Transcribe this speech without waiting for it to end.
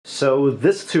So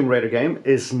this Tomb Raider game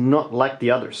is not like the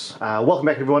others. Welcome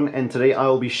back everyone, and today I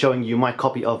will be showing you my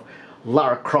copy of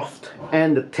Lara Croft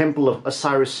and the Temple of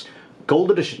Osiris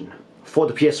Gold Edition for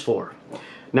the PS4.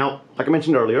 Now, like I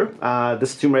mentioned earlier,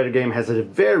 this Tomb Raider game has a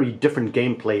very different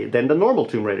gameplay than the normal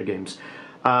Tomb Raider games.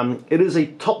 It is a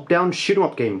top-down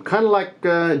shoot-'em-up game, kind of like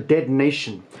Dead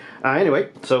Nation. Anyway,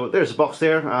 so there's a box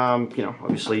there. You know,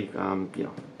 obviously, you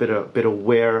know, bit of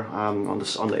wear on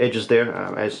the edges there,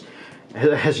 as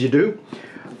you do.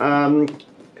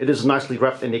 It is nicely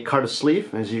wrapped in a carded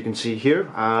sleeve, as you can see here.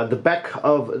 The back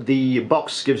of the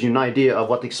box gives you an idea of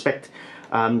what to expect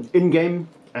in-game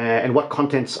and what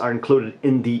contents are included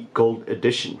in the Gold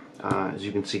Edition, as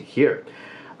you can see here.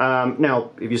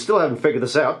 Now, if you still haven't figured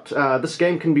this out, this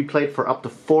game can be played for up to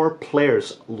 4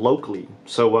 players locally.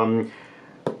 So,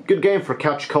 good game for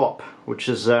couch co-op, which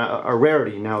is a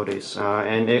rarity nowadays,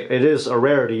 and it is a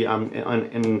rarity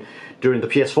during the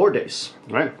PS4 days.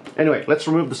 Right? Anyway, let's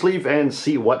remove the sleeve and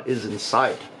see what is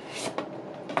inside.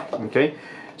 Okay,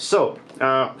 so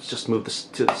let's just move this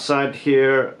to the side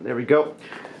here. There we go.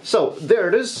 So there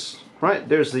it is. Right,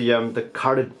 there's the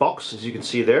carded box, as you can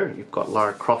see there. You've got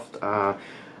Lara Croft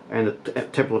and the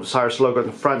Temple of Osiris logo on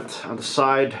the front, on the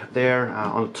side there,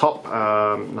 on the top,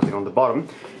 nothing on the bottom,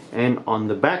 and on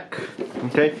the back.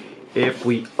 Okay, if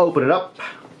we open it up,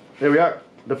 there we are.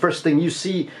 The first thing you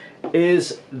see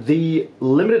is the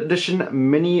limited edition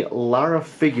mini Lara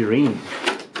figurine.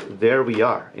 There we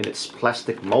are, in its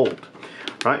plastic mold.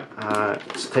 Right,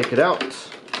 let's take it out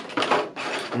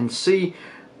and see.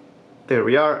 There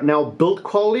we are. Now, build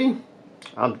quality,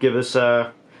 I'll give this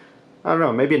a, I don't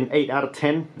know, maybe an 8 out of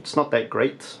 10. It's not that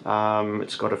great.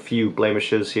 It's got a few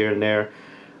blemishes here and there.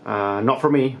 Not for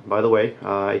me, by the way.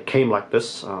 It came like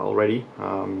this already,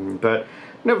 but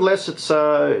nevertheless,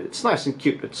 it's nice and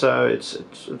cute.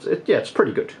 Yeah, it's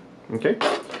pretty good. Okay.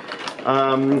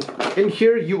 In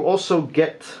here, you also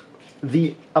get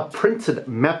a printed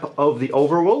map of the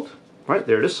overworld. Right,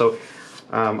 there it is. So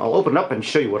I'll open it up and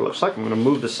show you what it looks like. I'm going to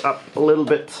move this up a little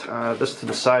bit, this to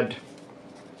the side.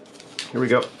 Here we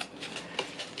go.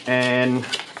 And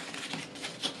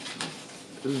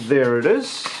there it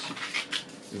is,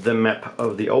 the map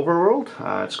of the overworld.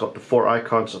 It's got the 4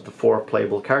 icons of the 4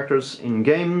 playable characters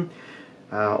in-game,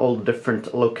 all the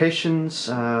different locations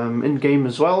in-game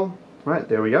as well. Right,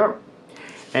 there we are.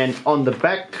 And on the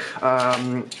back,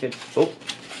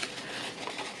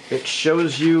 it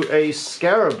shows you a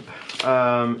scarab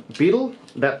beetle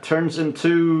that turns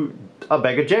into a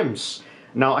bag of gems.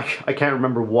 Now, I can't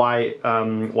remember why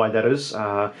that is.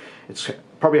 It's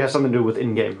probably has something to do with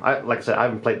in-game. Like I said, I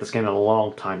haven't played this game in a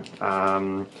long time.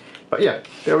 But yeah,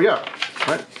 there we are.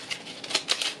 Right.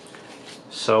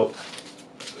 So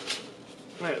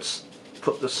let's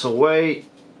put this away.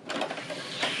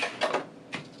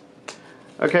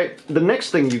 Okay, the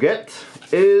next thing you get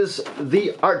is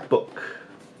the art book.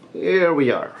 Here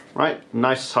we are. Right,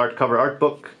 nice hardcover art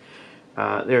book.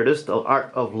 There it is, the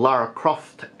art of Lara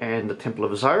Croft and the Temple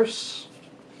of Osiris.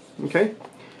 Okay,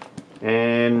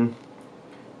 and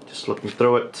just looking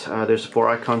through it, there's 4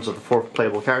 icons of the 4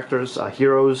 playable characters,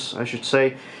 heroes, I should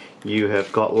say. You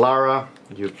have got Lara,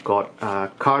 you've got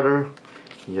Carter,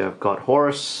 you've got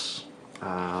Horus,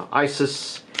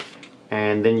 Isis,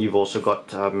 and then you've also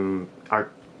got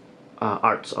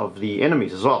arts of the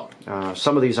enemies as well.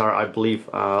 Some of these are, I believe,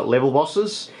 level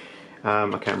bosses. I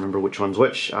can't remember which one's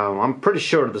which. I'm pretty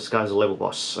sure this guy's a level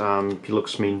boss. He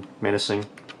looks mean, menacing.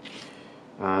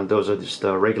 Those are just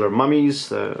the regular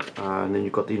mummies, and then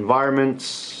you've got the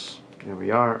environments. There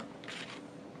we are.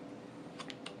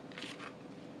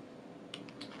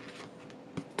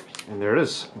 And there it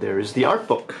is. There is the art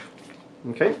book.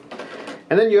 Okay.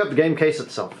 And then you have the game case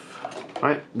itself.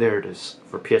 Right, there it is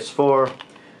for PS4.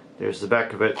 There's the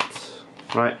back of it.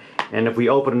 Right. And if we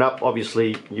open it up,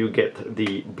 obviously you get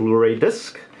the Blu-ray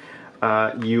disc.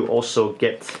 You also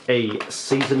get a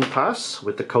season pass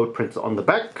with the code printed on the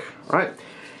back, right?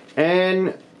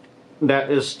 And that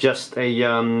is just a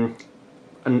an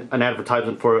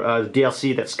advertisement for the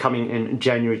DLC that's coming in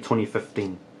January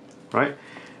 2015, right?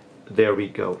 There we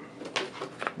go.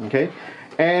 Okay,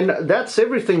 and that's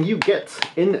everything you get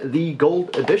in the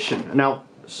Gold Edition. Now,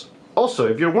 also,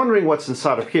 if you're wondering what's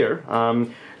inside of here,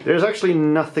 there's actually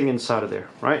nothing inside of there,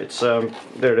 right? It's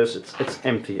there it is. It's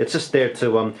empty. It's just there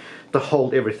to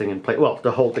hold everything in place. Well,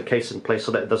 to hold the case in place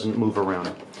so that it doesn't move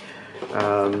around.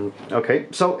 Okay.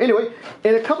 So anyway,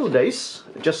 in a couple of days,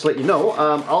 just to let you know,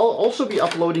 I'll also be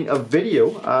uploading a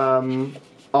video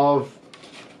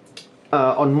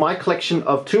on my collection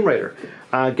of Tomb Raider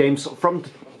games from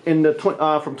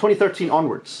 2013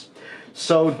 onwards.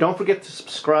 So don't forget to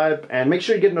subscribe and make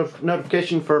sure you get a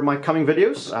notification for my coming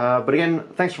videos. But again,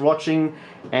 thanks for watching,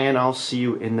 and I'll see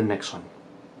you in the next one.